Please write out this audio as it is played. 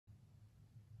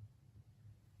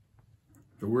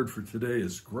The word for today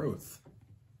is growth.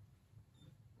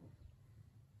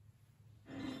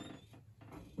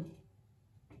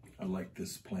 I like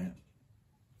this plant.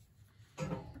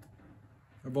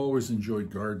 I've always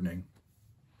enjoyed gardening,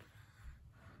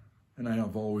 and I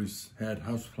have always had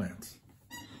houseplants.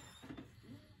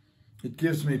 It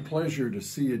gives me pleasure to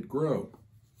see it grow.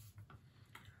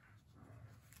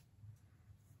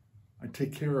 I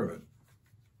take care of it.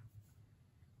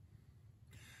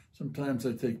 Sometimes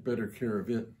I take better care of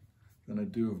it than I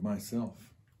do of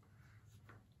myself.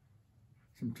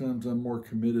 Sometimes I'm more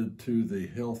committed to the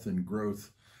health and growth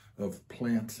of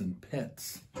plants and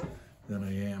pets than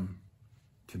I am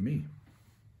to me.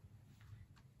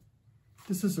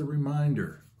 This is a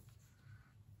reminder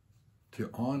to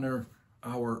honor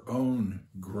our own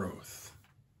growth.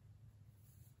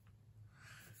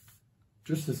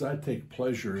 Just as I take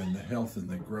pleasure in the health and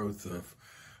the growth of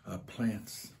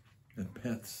plants and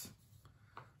pets,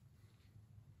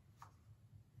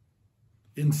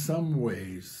 in some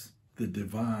ways, the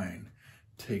divine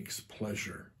takes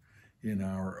pleasure in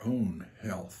our own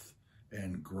health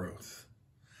and growth.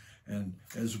 And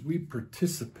as we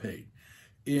participate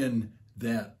in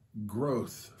that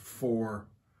growth for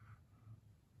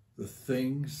the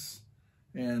things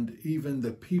and even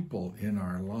the people in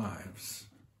our lives,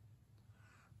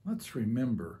 let's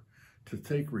remember to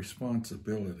take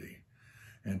responsibility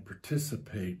and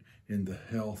participate in the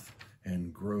health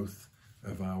and growth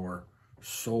of our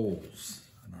souls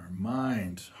and our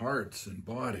minds, hearts, and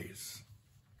bodies.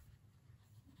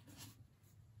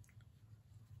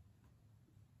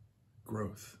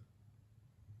 Growth.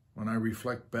 When I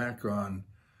reflect back on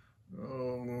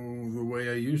the way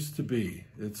I used to be,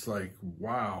 it's like,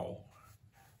 wow,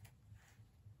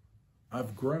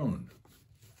 I've grown.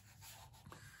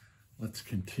 Let's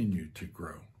continue to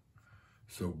grow.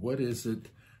 So what is it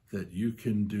that you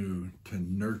can do to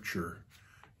nurture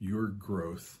your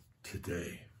growth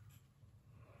today?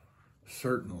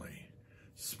 Certainly,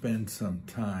 spend some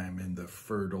time in the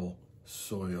fertile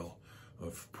soil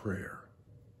of prayer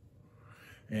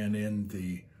and in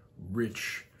the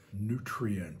rich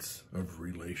nutrients of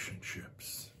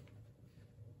relationships.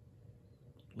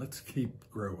 Let's keep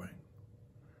growing.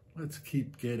 Let's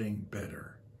keep getting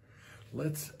better.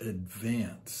 Let's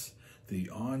advance the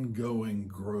ongoing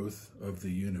growth of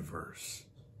the universe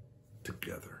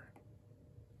together.